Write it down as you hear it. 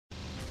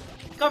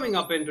Coming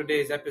up in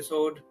today's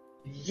episode,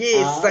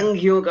 ये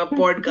संघियों का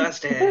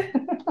podcast है.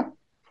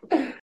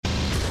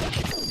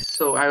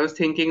 So I was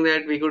thinking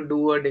that we could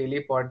do a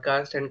daily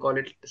podcast and call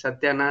it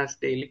Satyanas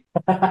Daily.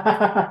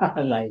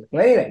 Right,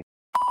 very right.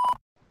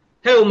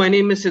 Hello, my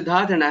name is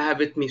Siddharth and I have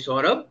with me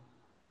Saurabh.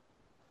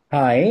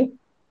 Hi.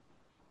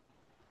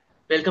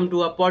 Welcome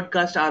to our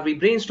podcast Are We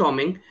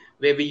Brainstorming,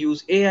 where we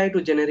use AI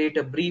to generate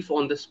a brief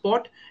on the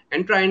spot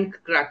and try and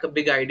crack a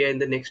big idea in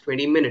the next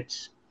 20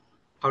 minutes.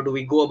 How do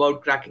we go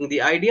about cracking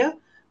the idea?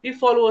 We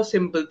follow a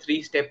simple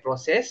 3-step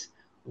process.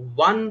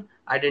 1.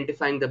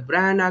 Identifying the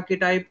brand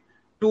archetype.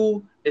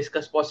 2.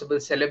 Discuss possible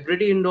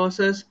celebrity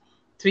endorsers.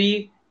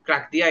 3.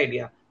 Crack the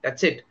idea.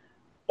 That's it.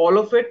 All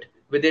of it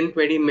within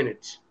 20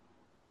 minutes.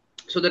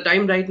 So the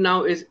time right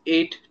now is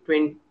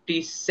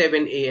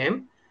 8:27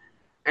 a.m.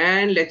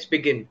 and let's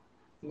begin.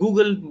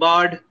 Google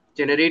Bard,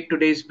 generate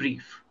today's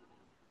brief.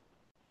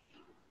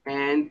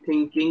 And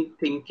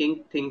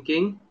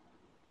thinking.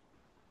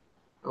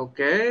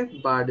 Okay,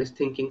 Bard is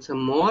thinking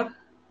some more.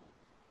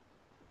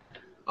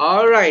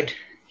 All right,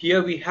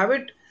 here we have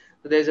it.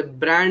 There's a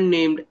brand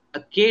named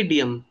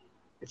Acadium.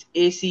 It's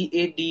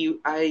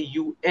Acadium.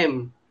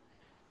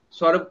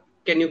 Saurabh,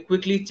 can you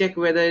quickly check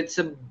whether it's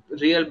a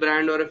real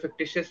brand or a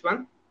fictitious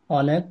one?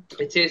 On it.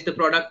 It says the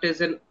product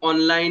is an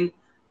online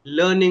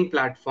learning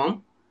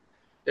platform.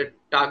 The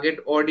target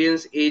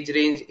audience age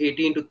range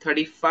 18 to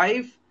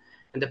 35.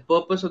 And the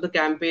purpose of the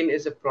campaign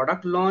is a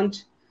product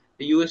launch.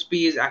 The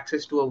USP is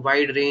access to a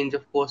wide range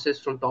of courses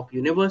from top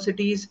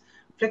universities,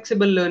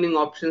 flexible learning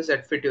options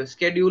that fit your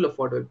schedule,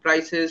 affordable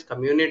prices,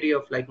 community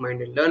of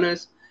like-minded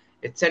learners,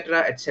 etc.,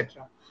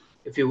 etc.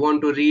 If you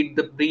want to read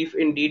the brief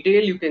in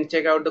detail, you can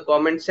check out the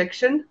comment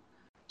section.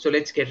 So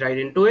let's get right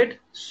into it.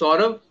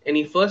 Saurabh,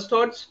 any first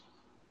thoughts?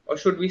 Or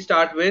should we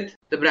start with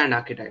the brand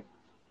archetype?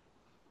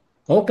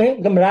 Okay,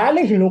 the brand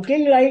is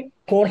looking like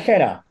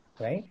Coursera,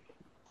 right?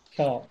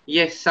 So,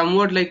 Yes,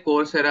 somewhat like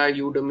Coursera,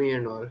 Udemy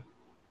and all.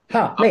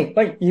 right,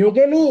 but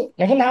Udemy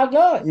doesn't have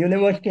the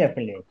university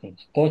affiliation.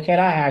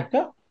 Coursera has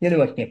the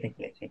university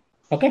affiliation.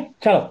 Okay,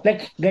 so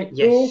let's get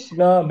Yes. to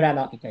the brand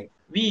archetype.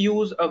 We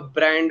use a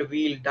brand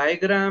wheel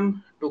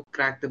diagram to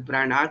crack the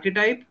brand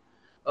archetype.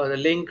 The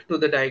link to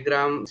the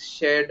diagram is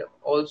shared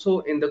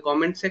also in the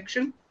comment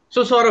section.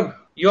 So Saurabh,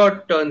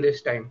 your turn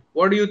this time.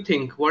 What do you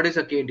think? What is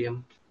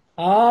Acadium?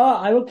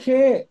 I would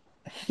say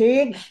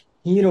Sage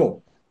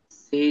Hero.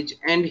 Sage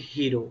and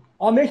Hero.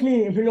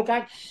 Obviously, if you look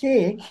at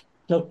Sage,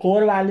 the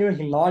core value is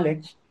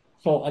knowledge,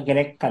 so a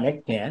direct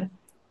connect there.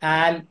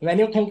 And when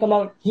you think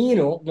about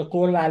Hero, the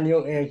core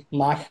value is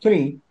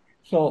mastery.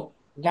 So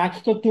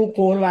that's the two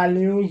core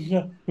values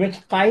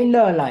which kind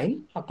of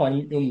align,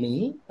 according to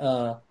me,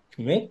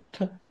 with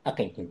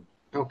Academy.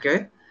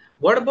 Okay.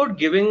 What about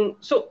giving?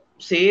 So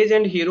Sage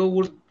and Hero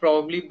would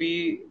probably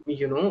be,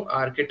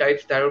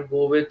 archetypes that would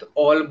go with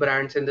all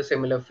brands in the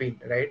similar field,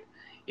 right?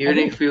 Even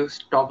Agree. if you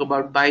talk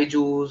about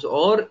Byju's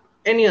or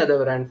any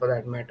other brand for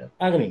that matter.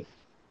 Agree.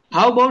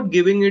 How about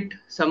giving it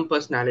some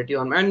personality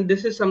on? And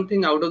this is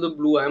something out of the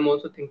blue. I'm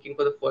also thinking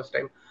for the first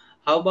time.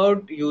 How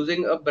about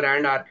using a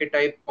brand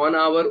archetype on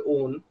our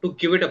own to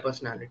give it a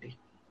personality?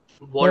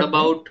 What Okay.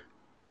 about,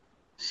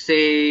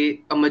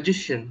 say, a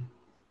magician?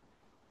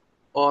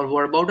 Or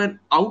what about an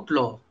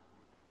outlaw?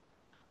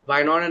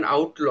 Why not an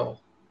outlaw?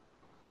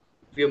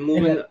 We are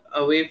moving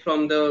away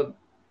from the,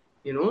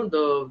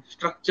 the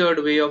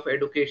structured way of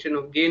education,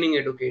 of gaining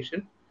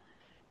education,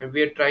 and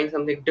we are trying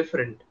something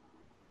different.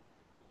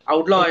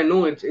 Outlaw, I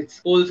know it's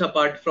pulls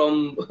apart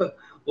from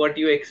what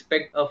you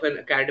expect of an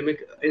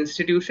academic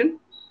institution,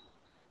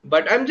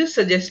 but I'm just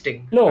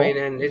suggesting. No, I mean,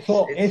 and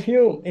so it's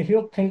if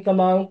you think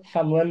about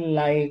someone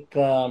like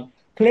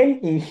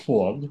Clint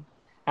Eastwood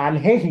and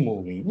his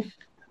movies,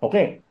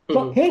 okay,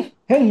 so his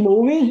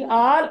movies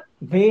are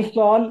based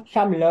on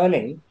some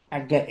learning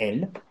at the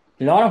end,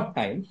 a lot of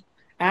times,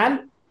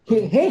 and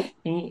his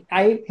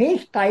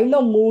kind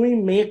of movie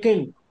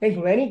making is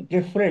very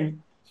different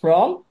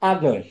from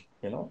others.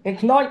 You know,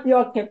 it's not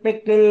your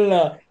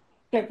typical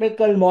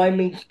boy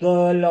meets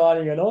girl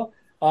or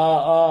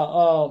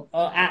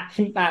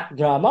action-packed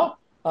drama.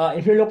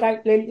 If you look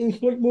at Clint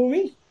Eastwood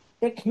movies,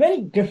 it's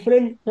very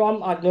different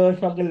from others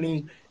of the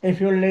league.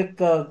 If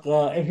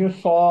you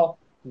saw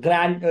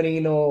Gran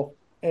Torino,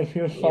 if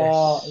you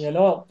saw, yes.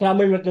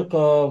 Trouble with the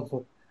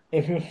Curve,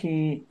 if you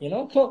see,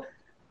 so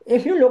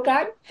if you look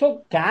at,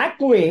 so that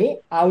way,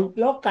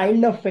 Outlaw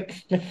kind of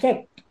fits the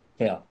set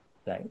here,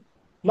 right?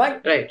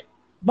 But Right.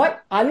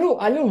 but are you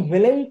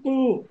willing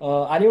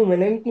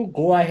to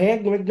go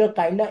ahead with the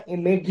kind of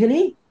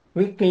imagery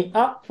we pick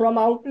up from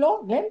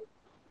Outlaw then?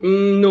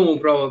 No,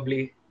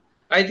 probably.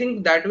 I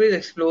think that way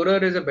Explorer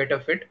is a better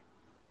fit.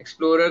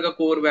 Explorer, the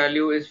core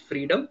value is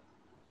freedom.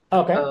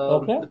 Okay.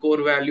 The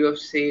core value of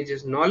Sage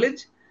is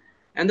knowledge,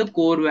 and the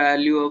core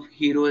value of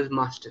Hero is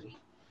mastery.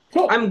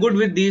 So, I'm good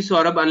with these,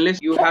 Saurabh,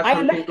 unless you so have I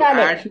something to understand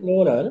add.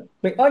 Explorer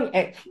because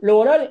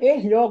Explorer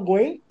is you're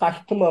going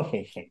customer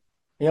facing.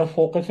 You're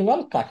focusing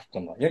on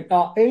customer. You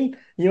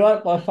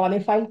are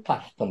personifying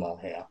customer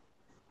here.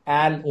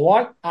 And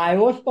what I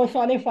was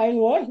personifying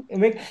was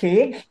with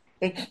Sage,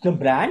 it's the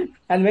brand,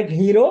 and with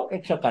hero,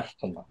 it's a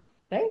customer,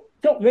 right?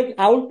 So with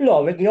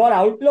outlaw, with your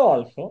outlaw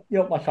also,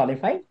 you're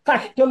personified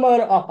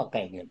customer of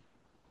Acadian.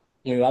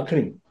 You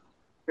agree?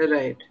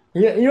 Right.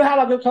 You have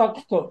other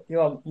thoughts, so you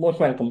are most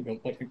welcome to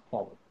put it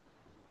forward.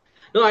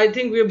 No, I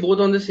think we're both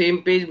on the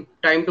same page.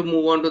 Time to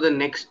move on to the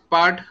next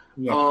part.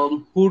 Yes.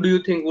 Who do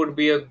you think would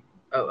be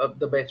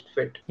the best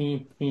fit? Hmm.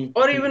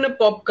 Or even a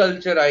pop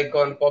culture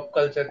icon, pop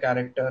culture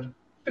character,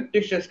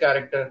 fictitious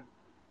character.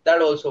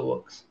 That also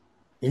works.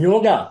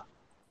 Yoga.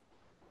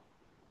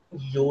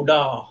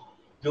 Yoda.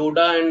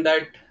 Yoda and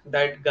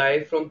that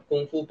guy from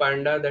Kung Fu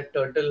Panda, that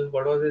turtle,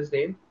 what was his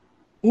name?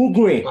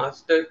 Oogway.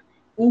 Master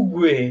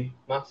Oogway.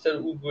 Master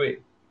Oogway.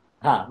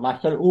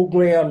 Master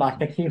Oogway or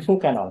Master Shifu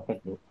can also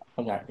do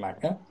for that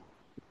matter.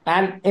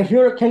 And if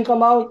you think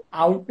about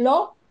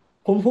outlaw,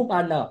 Kung Fu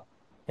Panda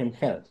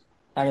himself.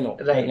 I know.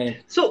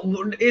 Right. So,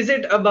 is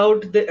it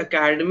about the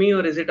academy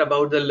or is it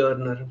about the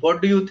learner?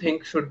 What do you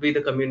think should be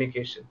the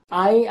communication?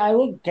 I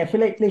would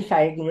definitely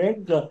side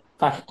with the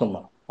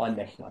customer on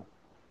this one.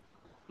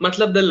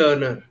 Matlab the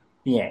learner.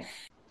 Yes.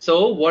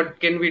 So, what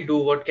can we do?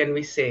 What can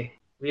we say?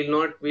 We'll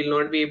not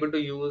be able to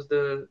use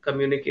the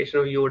communication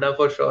of Yoda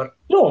for sure.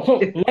 No,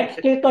 so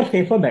let's take a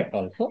safer bet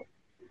also.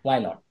 Why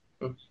not?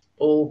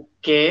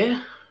 Okay.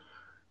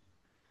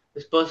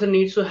 This person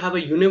needs to have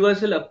a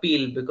universal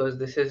appeal because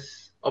this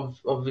is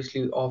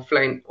obviously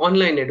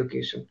online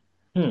education.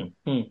 They'll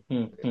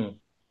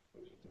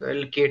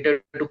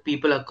cater to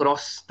people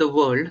across the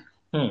world.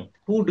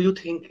 Who do you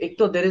think?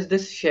 There is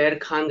this Sher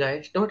Khan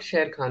guy. Not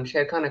Sher Khan.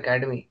 Sher Khan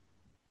Academy.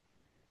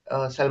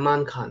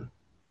 Salman Khan.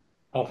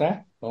 Okay.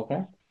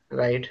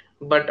 Right.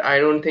 But I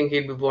don't think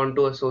he'd want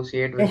to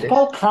associate with It's this.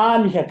 called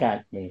Khan's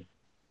Academy.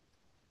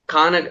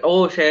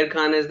 Sher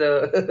Khan is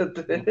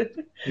the.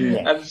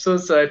 Yes. I'm so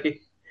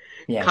sorry.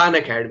 Yes. Khan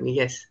Academy,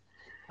 yes.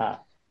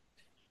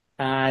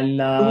 And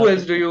who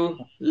else do you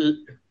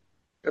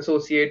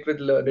associate with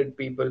learned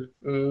people?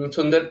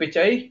 Sundar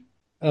Pichai?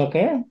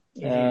 Okay.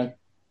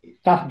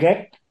 Tough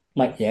get,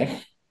 but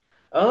yes.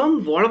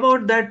 What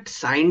about that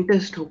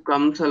scientist who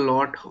comes a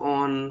lot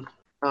on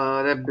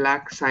the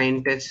black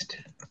scientist?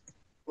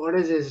 What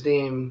is his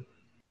name?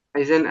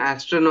 He's an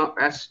astronaut.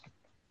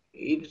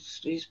 He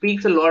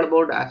speaks a lot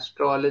about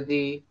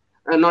astrology.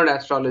 Not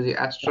astrology,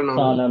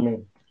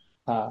 astronomy.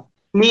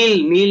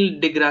 Neil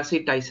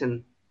deGrasse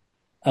Tyson.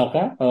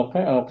 Okay.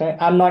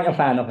 I'm not a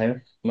fan of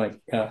him, but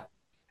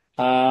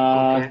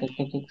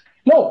Okay.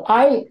 no,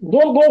 I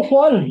don't go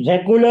for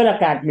regular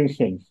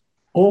academicians.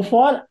 Go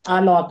for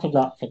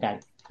unorthodox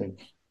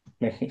academicians,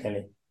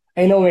 basically.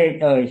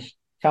 Innovators,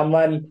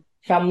 someone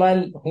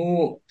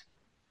who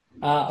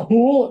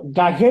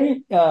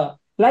doesn't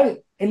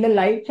like in the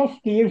likes of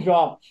Steve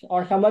Jobs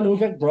or someone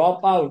who's a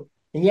dropout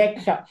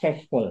yet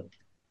successful,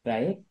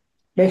 right?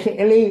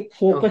 Basically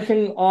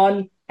focusing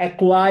on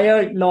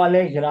acquired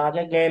knowledge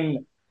rather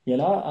than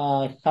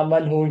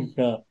someone who's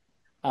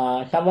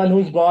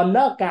gone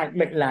the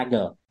academic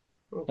ladder.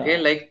 Okay,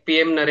 like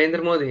PM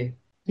Narendra Modi.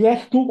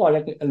 Yes, too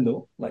political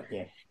though, but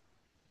yes.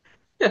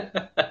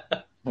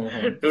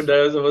 Dude,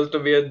 that was supposed to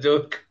be a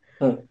joke.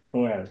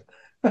 Well.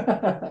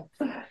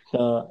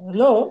 So,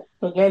 no,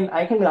 again,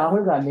 I think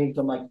Rahul Gandhi is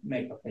the much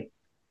better thing.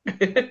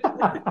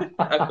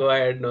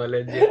 Acquired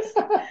knowledge, yes.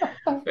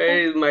 Where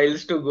is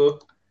miles to go?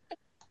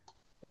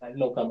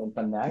 No comment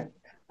on that.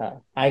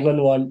 I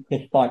don't want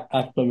this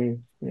podcast to be,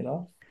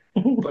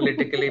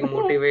 Politically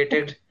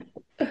motivated.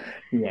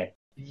 Yes.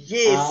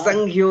 ये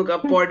संघियों का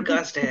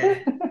podcast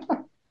है.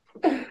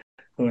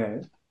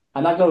 Well,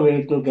 another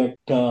way to get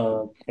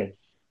it.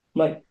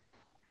 But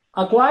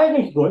acquired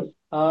is good.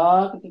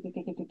 No,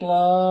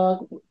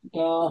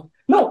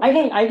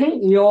 I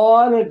think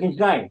you're this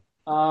guy.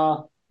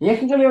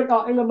 Yesterday we were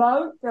talking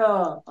about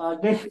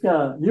this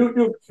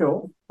YouTube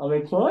show,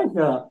 which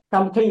was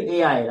something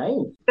AI,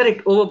 right?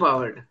 Correct,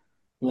 overpowered.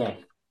 Yes.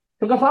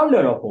 So the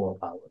founder of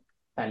Overpowered,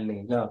 and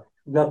me, the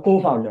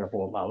co-founder of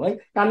Overpowered,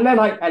 and we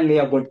might and me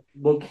a good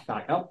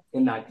startup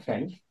in that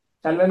sense.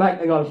 And we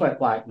might also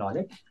acquire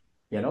knowledge.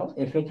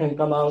 If you think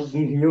about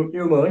these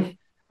YouTubers,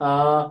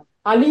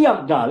 Ali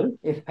Abdal,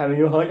 have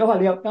you heard of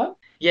Ali Abdal?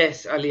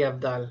 Yes, Ali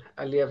Abdal.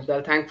 Ali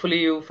Abdal. Thankfully,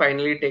 you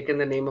finally taken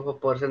the name of a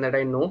person that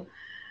I know.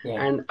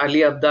 Yeah. And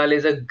Ali Abdal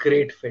is a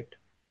great fit.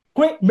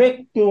 Quick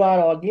break to our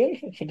audience.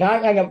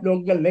 Siddharth and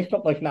upload the list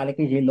of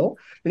personalities you know.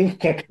 Please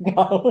check it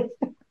out.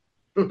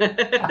 So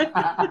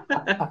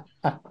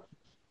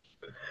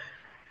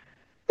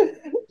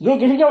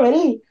this is a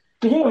very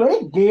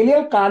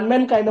Daniel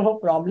Kahneman kind of a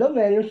problem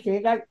where you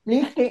say that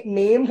please take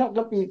names of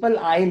the people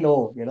I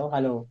know.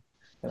 Hello.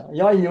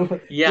 Your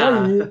universe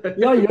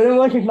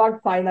is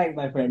not finite,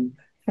 my friend.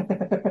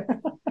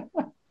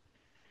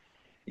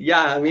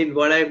 Yeah, I mean,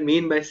 what I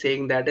mean by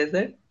saying that is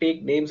that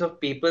take names of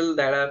people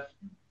that are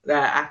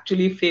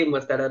actually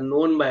famous, that are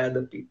known by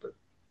other people.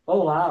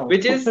 Oh, wow.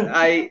 Which is,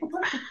 I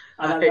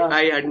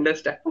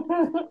understand.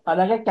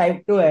 Another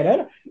type 2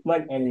 error,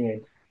 but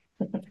anyway.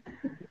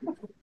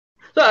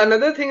 So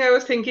another thing I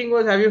was thinking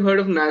was, have you heard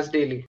of Nas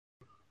Daily?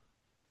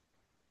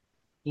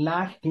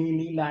 Nas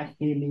Daily.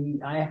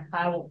 I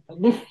have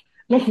this.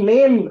 This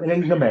name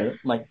rings a bell,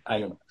 but I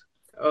don't know.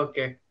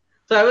 Okay.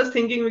 So I was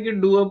thinking we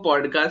could do a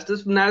podcast.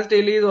 This Nas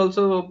Daily is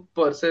also a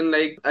person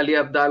like Ali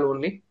Abdal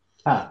only.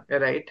 Ah.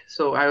 Right.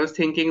 So I was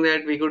thinking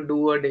that we could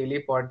do a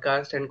daily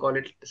podcast and call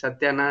it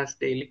Satyanas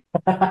Daily.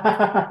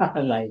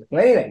 Nice,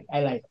 very nice. I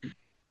like it.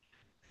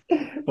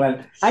 Well,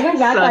 I think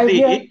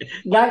Sorry.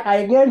 that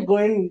idea is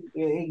going,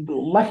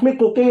 must be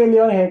cooking in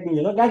your head.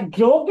 That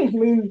joke is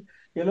been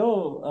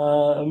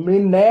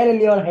there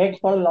in your head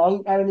for a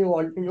long time and you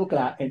want to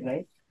crack it,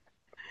 right?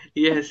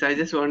 Yes, I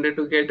just wanted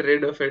to get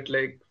rid of it,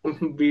 like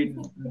be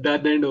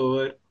done and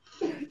over.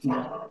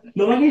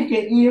 Nobody's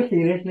taking you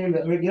seriously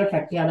with your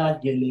Satyanas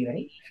Gilli,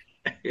 right?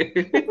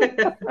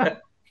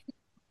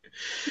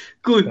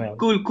 Cool, Well,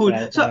 cool, cool.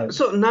 well, So well.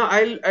 so now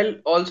I'll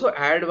also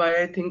add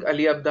why I think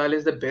Ali Abdal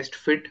is the best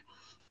fit.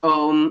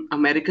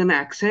 American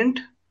accent,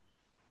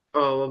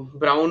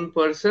 brown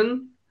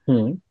person,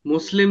 Hmm.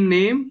 Muslim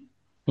name.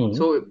 Hmm.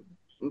 So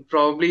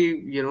probably,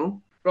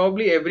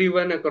 probably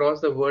everyone across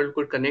the world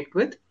could connect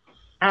with.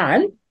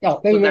 And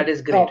So that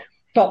is great.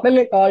 topping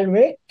it all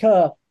with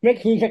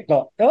he's a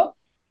doctor,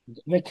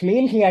 which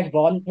means he has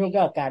gone through the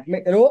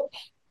academic route.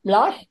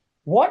 Plus,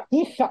 what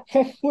he's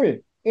successful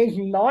is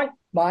not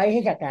by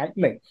his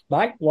academics,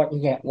 but what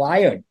he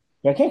acquired,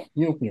 which is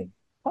YouTube.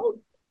 Oh,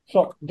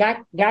 so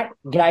that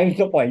drives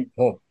the point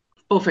home.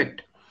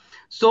 Perfect.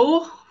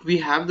 So we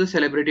have the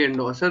celebrity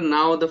endorser.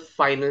 Now the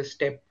final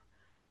step.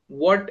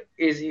 What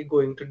is he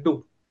going to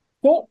do?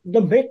 So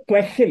the big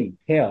question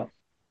here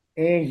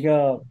is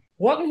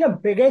what is the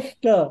biggest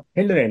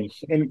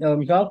hindrance in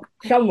terms of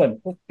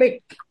someone who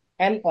picks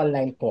an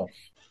online course?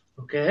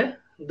 Okay.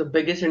 The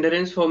biggest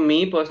hindrance for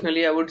me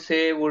personally, I would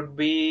say, would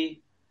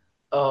be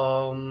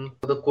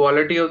the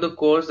quality of the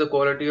course, the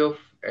quality of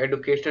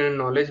education and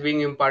knowledge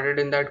being imparted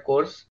in that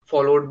course,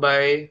 followed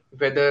by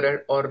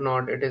whether or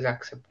not it is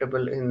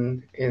acceptable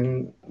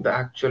in the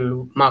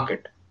actual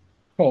market.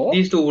 So,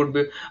 These two would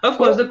be, of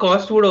course, so the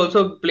cost would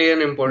also play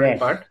an important yes,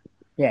 part,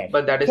 yes.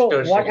 but that is So what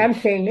tertiary. I'm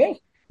saying is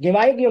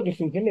divide your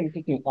decision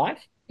into two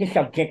parts, the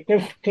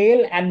subjective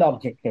scale and the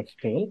objective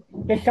scale.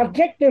 The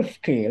subjective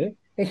scale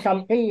is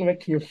something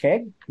which you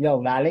said,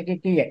 your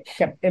validity,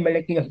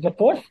 acceptability of the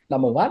course,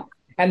 number one.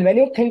 And when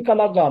you think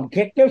about the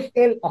objective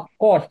scale, of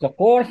course,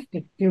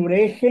 the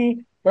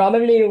duration,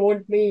 probably you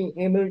won't be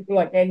able to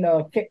attend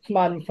a 6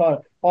 months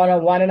or a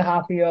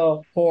 1.5 year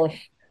course,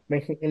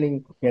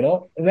 basically,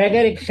 whether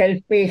it's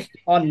self-paced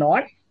or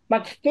not,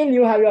 but still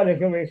you have your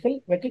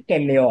reservation, which is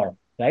tenure,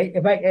 right?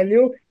 If I tell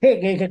you,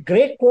 hey, there's a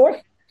great course,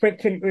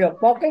 fits into your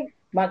pocket,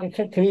 but it's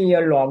a 3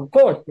 year long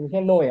course, you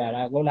say, no,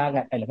 yeah, I don't have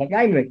that kind of a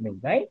time with me,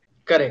 right?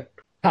 Correct.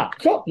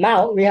 So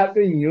now we have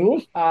to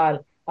use our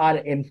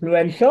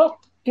influencer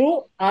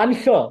to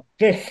answer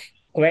this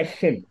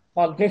question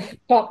or this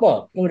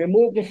stopper, to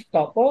remove this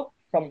stopper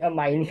from the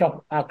minds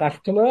of our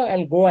customer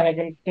and go ahead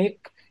and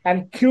take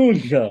and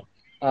choose a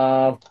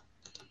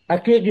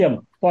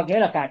medium for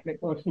their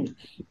academic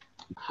pursuits.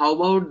 How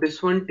about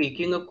this one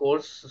taking a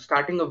course,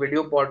 starting a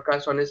video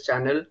podcast on his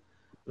channel,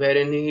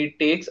 wherein he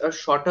takes a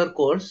shorter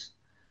course,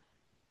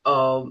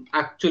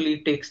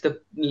 actually takes the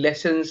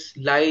lessons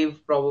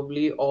live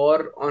probably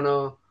or on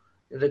a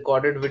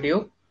recorded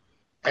video,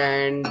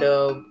 and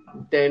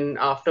then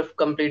after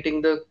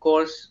completing the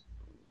course,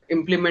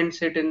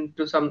 implements it in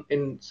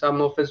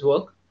some of his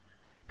work,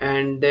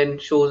 and then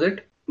shows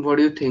it. What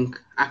do you think?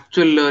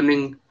 Actual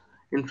learning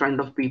in front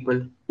of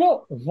people.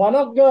 So one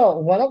of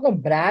the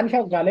brands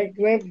have done it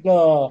with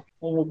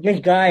this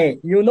guy,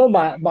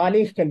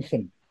 Barney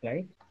Stinson,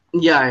 right?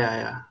 Yeah, yeah,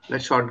 yeah. The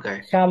short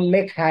guy. Some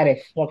Nick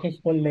Harris. What his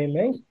full name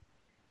is?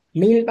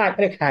 Neil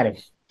Patrick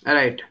Harris. All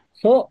right.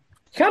 So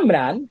some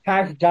brand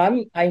has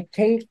done, I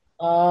think,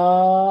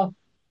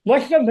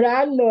 what's the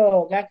brand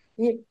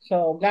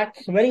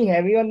that's very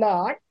heavy on the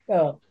art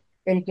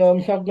in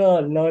terms of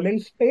the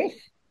learning space?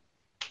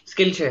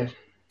 Skillshare.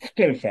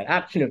 Skillshare,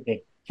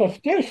 absolutely. So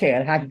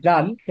Skillshare has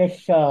done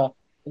this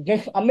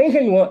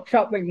amazing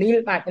workshop with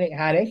Neil Patrick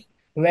Harris,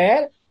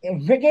 where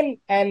within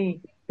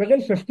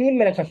 15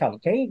 minutes or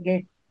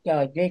something,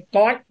 they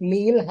taught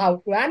Neil how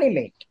to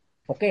animate.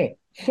 Okay,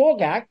 so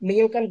that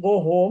Neil can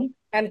go home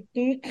and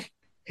teach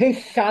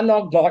his son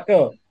or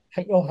daughter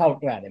how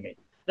to animate.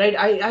 Right.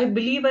 I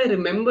believe I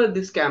remember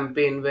this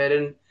campaign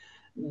wherein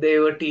they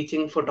were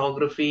teaching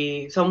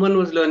photography. Someone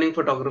was learning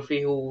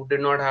photography who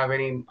did not have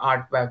any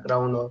art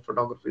background or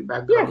photography Yes,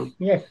 background.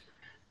 yes.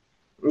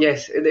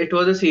 Yes, it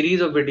was a series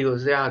of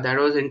videos. Yeah, that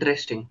was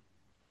interesting.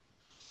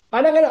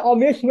 Another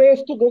obvious way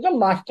is to go the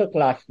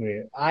masterclass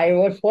way. I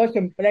was first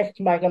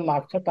impressed by the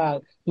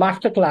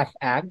masterclass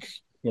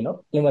ads. There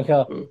was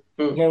a Hmm.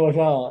 Hmm. there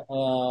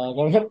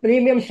was a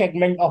premium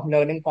segment of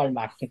learning called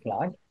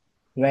masterclass,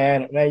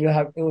 where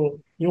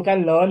you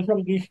can learn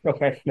from these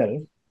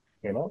professionals.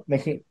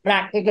 Basically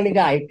practically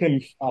the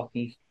items of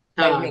these.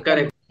 Like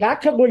Correct.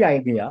 that's a good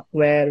idea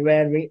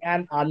where we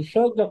can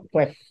answer the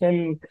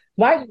question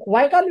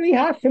why can't we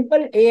have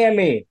simple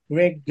AMA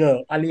with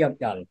Ali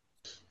Abdal?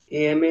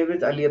 AMA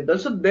with Ali Abdal.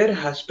 So there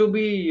has to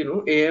be,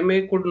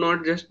 AMA could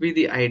not just be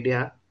the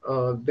idea.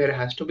 there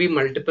has to be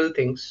multiple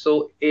things.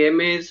 So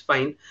AMA is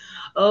fine.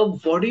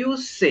 What do you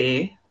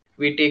say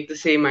we take the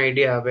same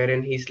idea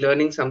wherein he's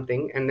learning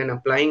something and then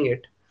applying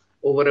it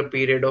over a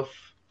period of,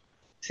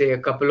 say, a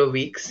couple of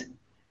weeks,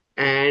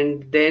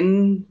 and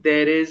then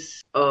there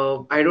is,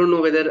 I don't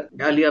know whether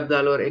Ali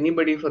Abdal or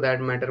anybody for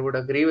that matter would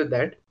agree with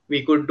that.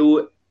 We could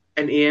do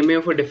an AMA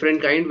of a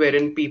different kind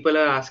wherein people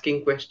are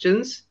asking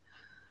questions,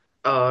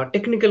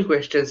 technical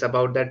questions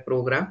about that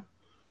program,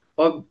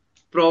 or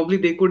probably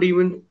they could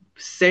even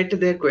set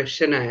their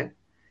questionnaire,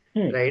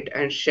 right,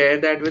 and share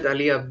that with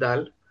Ali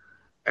Abdal,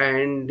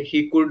 and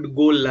he could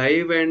go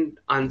live and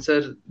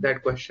answer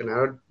that question,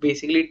 or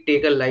basically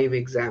take a live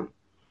exam.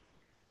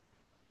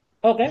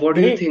 Okay, What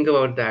do you great. think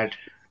about that?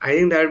 I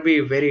think that would be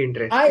very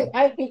interesting.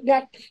 I think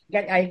that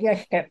idea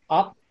step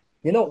up.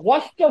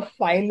 What's the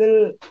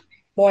final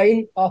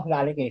point of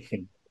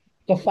validation?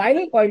 The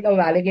final point of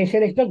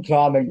validation is the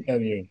job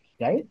interview,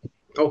 right?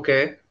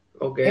 Okay,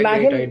 okay, great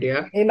Imagine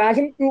idea.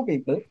 imagine two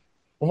people,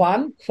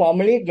 one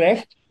formally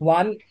dressed,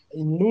 one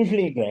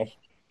loosely dressed,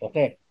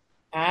 okay,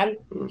 and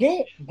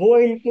they go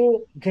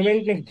into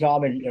giving this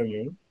job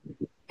interview,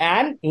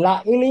 and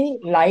luckily,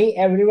 like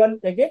everyone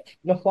predicts,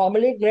 the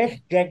formally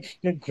dressed gets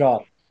the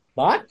job.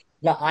 But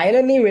the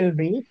irony will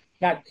be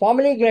that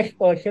formally dressed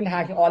person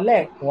has all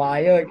the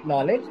acquired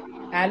knowledge,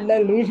 and the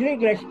loosely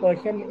dressed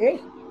person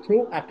is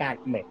through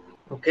academic.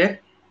 Okay,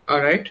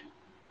 all right.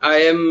 I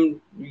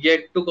am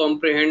yet to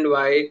comprehend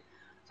why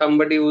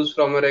somebody who's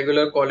from a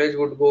regular college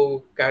would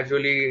go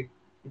casually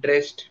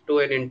dressed to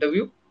an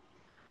interview.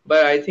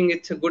 But I think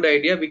it's a good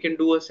idea. We can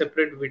do a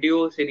separate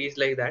video series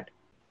like that.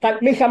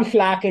 Cut me some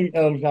slack in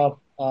terms of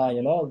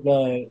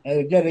the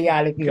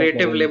reality of the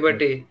Creative whole thing.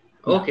 liberty.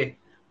 Yeah. Okay,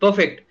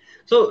 perfect.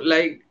 So,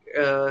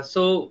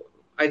 so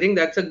I think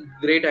that's a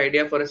great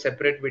idea for a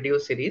separate video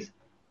series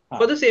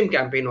for the same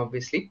campaign,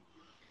 obviously.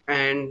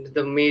 And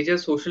the major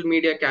social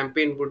media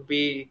campaign would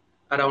be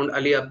around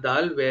Ali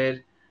Abdal,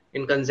 where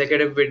in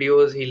consecutive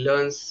videos he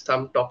learns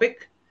some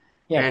topic,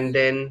 Yes. and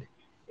then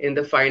in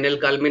the final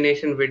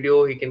culmination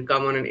video he can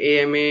come on an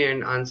AMA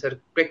and answer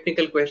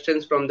technical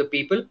questions from the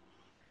people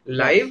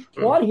live.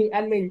 Yes. Or he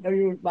can be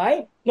interviewed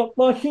by the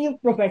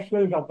perceived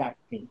professionals of that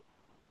field.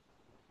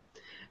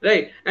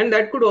 Right, and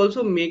that could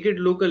also make it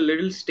look a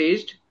little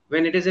staged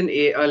when it is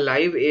a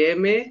live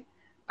AMA.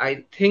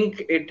 I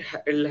think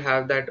it'll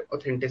have that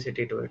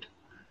authenticity to it.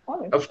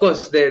 Alright. Of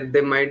course,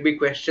 there might be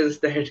questions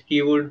that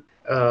he would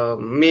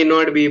may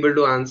not be able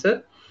to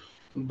answer,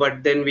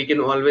 but then we can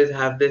always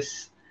have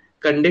this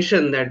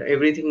condition that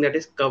everything that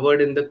is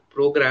covered in the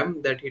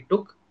program that he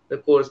took, the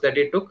course that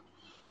he took,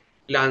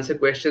 he'll answer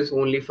questions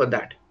only for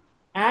that.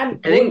 And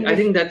I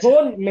think that's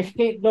don't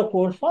mistake the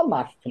course for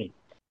mastery.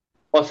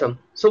 awesome.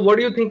 So, what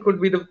do you think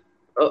could be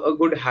a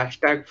good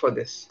hashtag for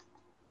this?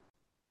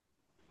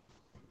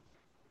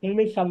 It'll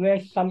be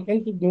somewhere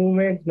something to do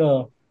with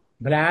the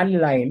brand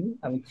line,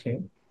 I would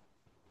say.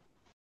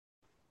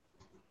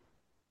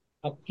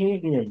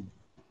 Acadian.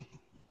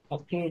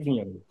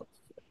 Acadian.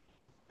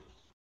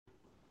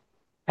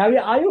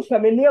 Are you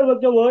familiar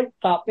with the word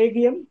carpe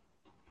diem?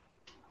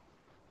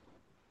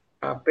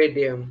 Carpe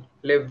diem,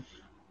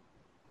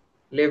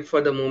 live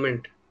for the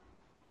moment.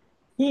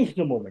 Seize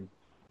the moment.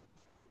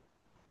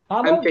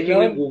 I'm checking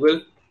with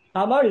Google.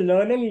 How about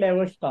learning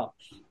never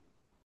stops?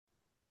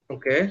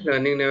 Okay,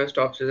 learning never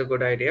stops is a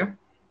good idea.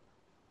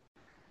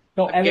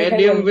 So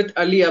Acadium with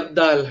Ali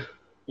Abdal.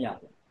 Yeah.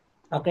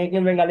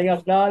 Acadium with Ali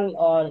Abdal,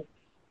 or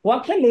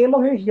what's the name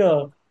of his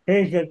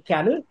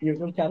channel,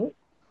 YouTube channel?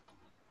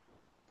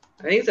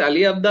 I think it's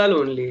Ali Abdal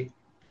only.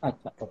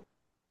 Okay.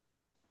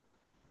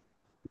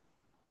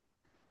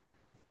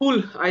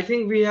 Cool. I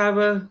think we have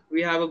a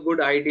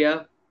good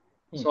idea,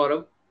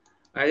 Saurabh.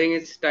 I think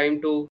it's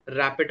time to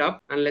wrap it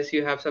up, unless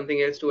you have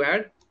something else to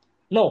add.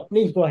 No,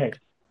 please go ahead.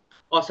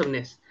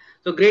 Awesomeness.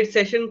 So great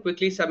session.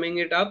 Quickly summing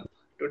it up.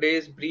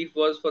 Today's brief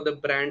was for the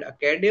brand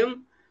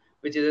Acadium,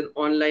 which is an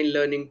online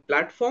learning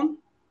platform.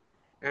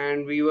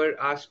 And we were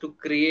asked to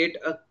create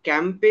a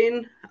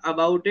campaign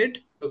about it.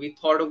 So we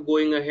thought of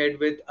going ahead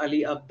with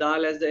Ali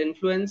Abdal as the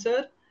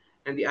influencer.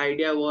 And the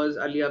idea was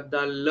Ali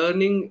Abdal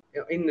learning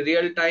in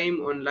real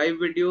time on live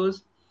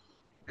videos,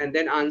 and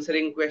then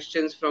answering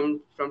questions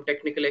from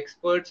technical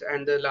experts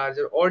and the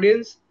larger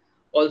audience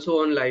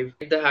also on live.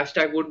 The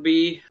hashtag would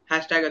be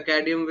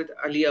 #Acadium with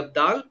Ali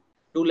Abdal.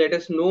 Do let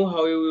us know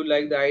how you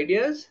like the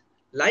ideas.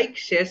 Like,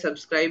 share,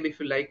 subscribe if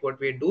you like what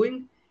we're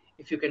doing.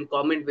 If you can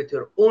comment with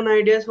your own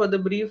ideas for the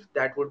brief,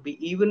 that would be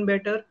even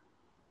better.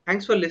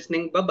 Thanks for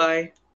listening. Bye-bye.